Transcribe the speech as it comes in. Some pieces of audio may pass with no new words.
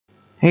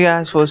Hey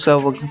guys, what's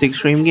up? Welcome to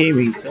Extreme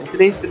Gaming. So in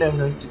today's video, I'm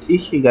going to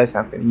teach you guys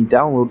how can you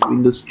download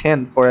Windows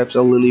 10 for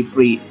absolutely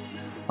free.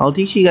 I'll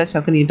teach you guys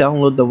how can you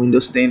download the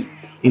Windows 10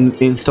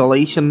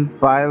 installation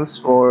files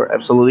for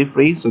absolutely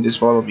free. So just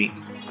follow me.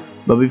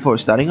 But before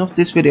starting off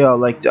this video, I'd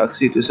like to ask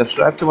you to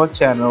subscribe to my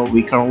channel.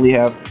 We currently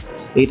have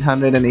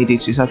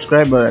 883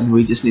 subscribers, and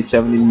we just need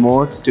 17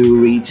 more to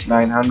reach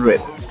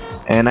 900.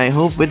 And I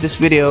hope with this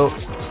video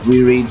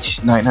we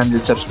reach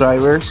 900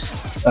 subscribers,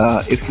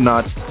 if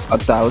not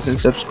 1,000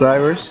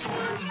 subscribers.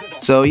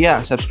 So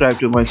yeah, subscribe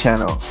to my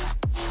channel,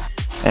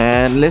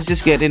 and let's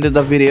just get into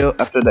the video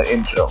after the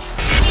intro.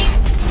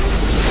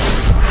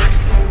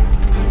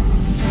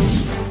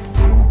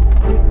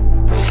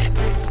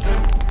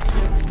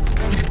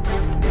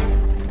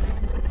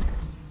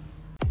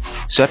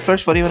 So at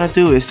first, what you want to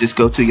do is just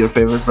go to your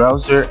favorite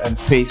browser and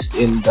paste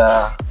in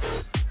the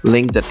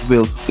link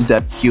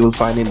that you will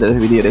find in the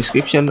video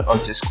description, or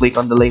just click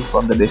on the link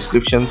from the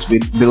descriptions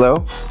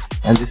below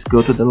and just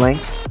go to the link.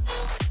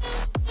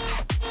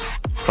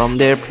 From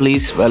there,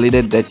 please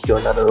validate that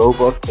you're not a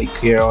robot. Click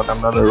here on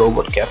I'm not a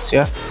robot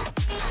captcha.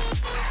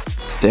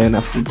 Then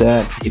after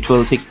that, it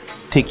will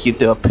take you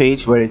to a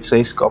page where it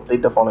says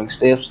complete the following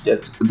steps.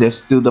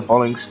 Just do the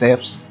following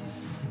steps,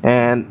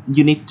 and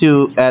you need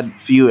to add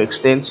few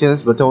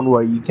extensions, but don't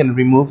worry, you can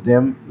remove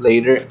them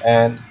later.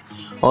 And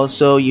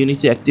also you need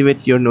to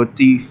activate your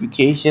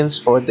notifications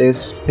for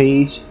this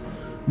page,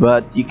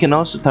 but you can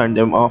also turn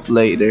them off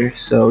later,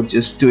 so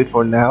just do it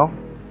for now.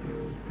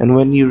 And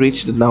when you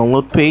reach the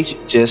download page,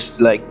 just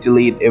like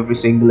delete every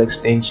single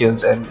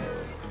extensions and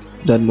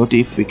the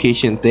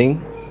notification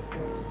thing.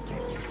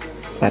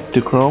 Add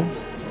to Chrome,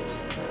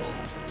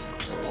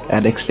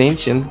 add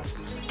extension,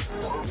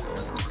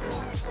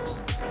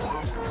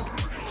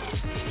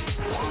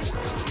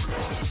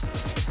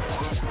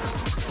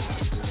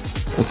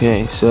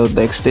 okay, so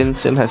the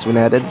extension has been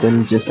added.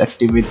 Then just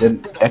activate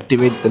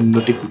the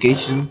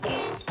notification.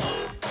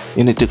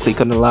 You need to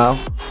click on allow.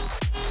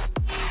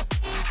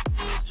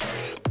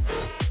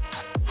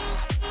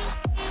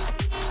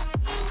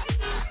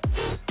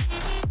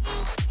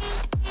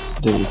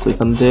 Then you click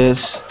on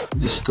this,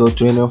 just go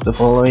to any of the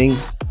following,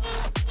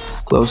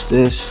 close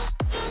this,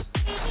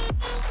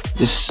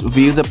 just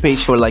view the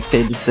page for like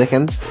 10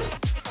 seconds.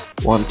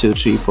 1 2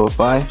 3 4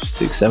 5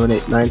 6 7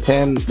 8 9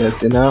 10,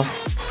 that's enough.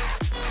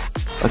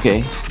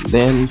 Okay,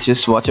 then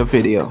just watch a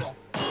video.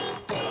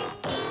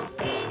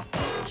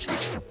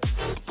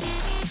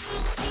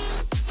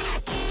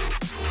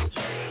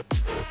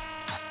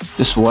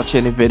 Just watch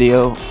any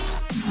video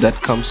that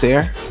comes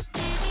here.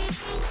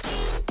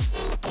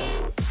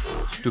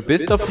 Du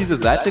bist auf diese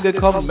Seite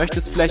gekommen und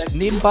möchtest vielleicht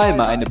nebenbei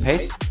mal eine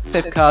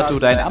Paysafe-Karte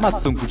oder einen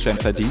Amazon-Gutschein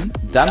verdienen?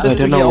 Dann bist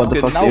du hier auch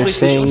genau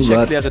richtig und ich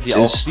erkläre dir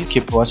auch, wie...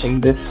 Keep watching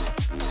this.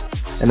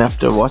 And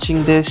after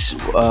watching this,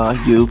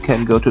 you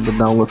can go to the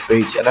download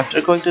page. And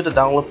after going to the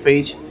download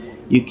page,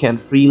 you can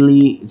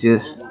freely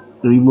just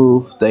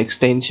remove the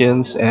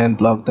extensions and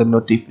block the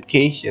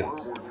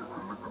notifications.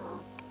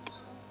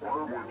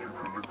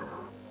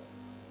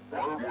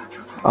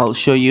 I'll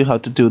show you how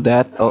to do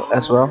that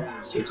as well,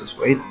 so just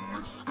wait.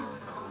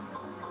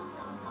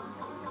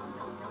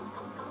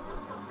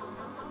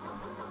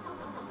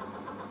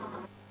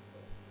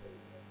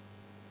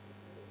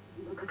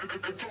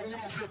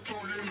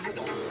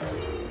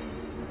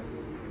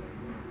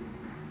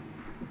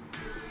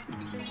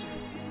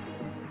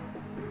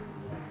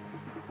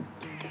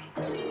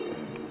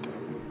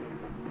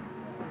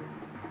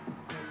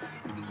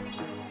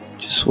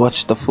 Just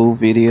watch the full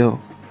video.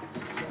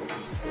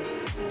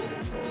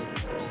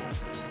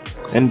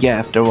 And yeah,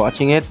 after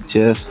watching it,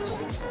 just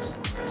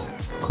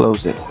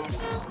close it.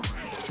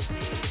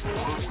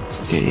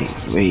 Okay,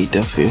 wait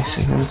a few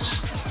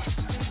seconds.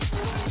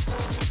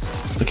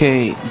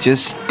 Okay,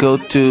 just go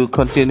to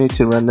continue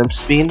to random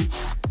spin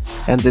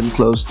and then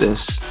close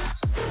this.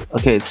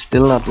 Okay, it's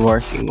still not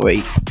working.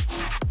 Wait.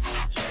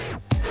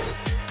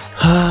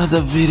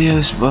 The video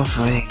is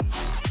buffering.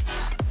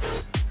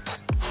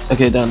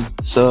 Okay, done.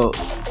 So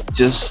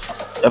just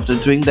after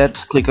doing that,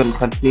 click on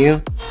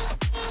continue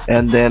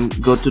and then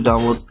go to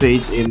download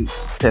page in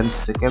 10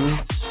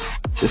 seconds.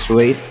 Just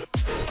wait.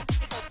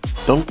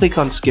 Don't click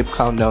on skip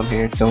countdown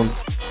here.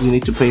 You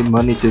need to pay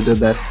money to do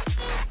that,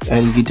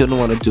 and you don't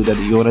want to do that.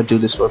 You want to do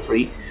this for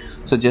free,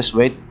 so just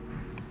wait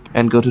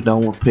and go to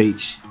download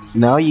page.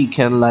 Now you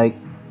can like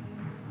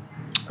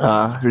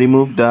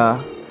remove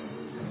the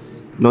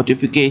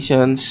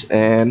notifications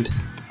and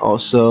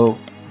also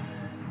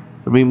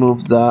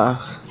remove the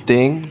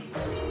thing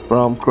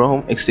from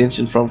Chrome,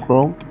 extension from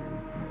Chrome,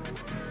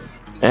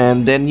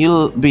 and then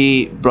you'll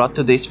be brought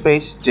to this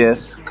page.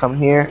 Just come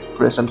here,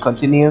 press on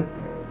continue.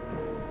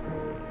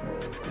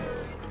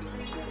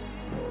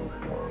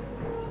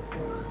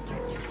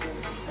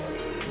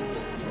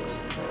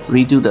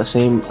 Redo the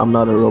same I'm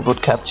not a robot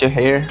captcha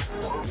here.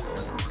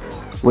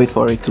 Wait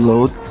for it to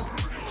load.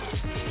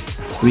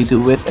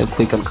 Redo it and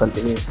click on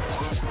continue.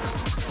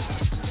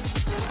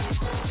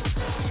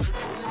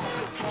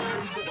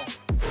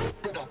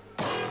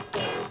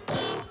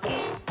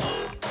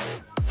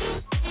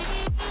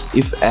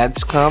 if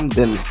ads come,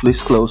 then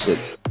please close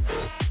it.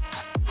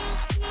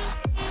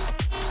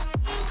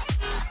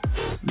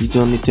 You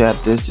don't need to add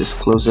this, just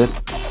close it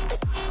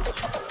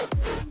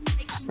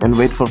and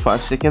wait for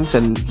 5 seconds,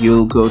 and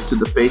you'll go to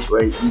the page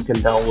where you can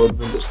download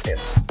Windows 10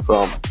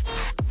 from.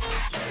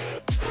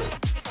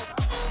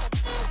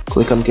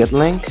 Click on get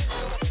link.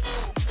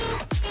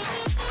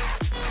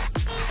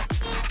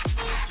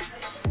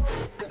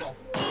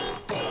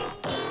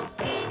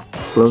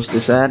 Close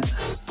this ad,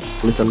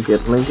 click on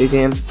get link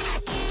again,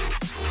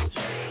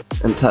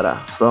 and tada!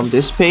 From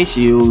this page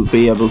you'll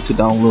be able to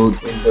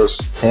download Windows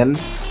 10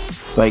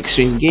 by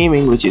Extreme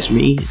Gaming, which is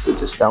me, so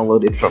just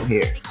download it from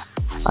here.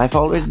 I've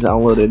already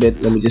downloaded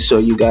it. Let me just show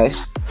you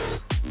guys.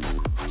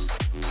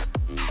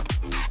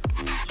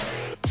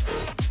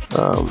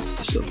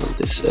 Just open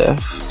this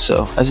F.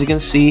 So as you can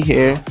see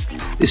here,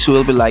 this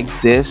will be like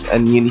this,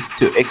 and you need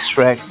to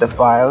extract the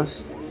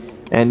files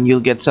and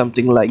you'll get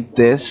something like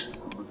this.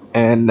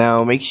 And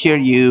now make sure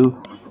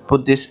you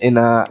put this in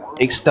a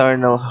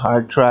external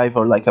hard drive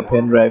or like a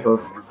pen drive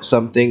or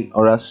something,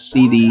 or a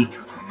CD.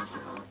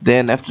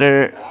 Then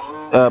after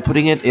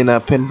putting it in a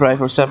pen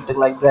drive or something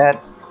like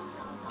that,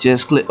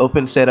 just click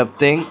open setup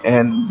thing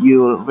and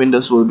your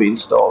Windows will be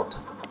installed.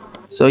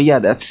 So yeah,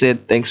 that's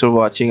it. Thanks for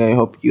watching. I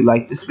hope you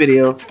liked this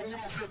video,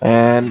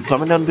 and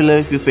comment down below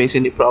if you face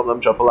any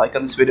problem. Drop a like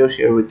on this video,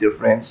 share with your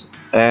friends,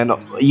 and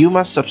you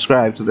must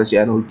subscribe to the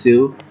channel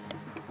too,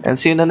 and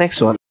see you in the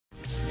next one.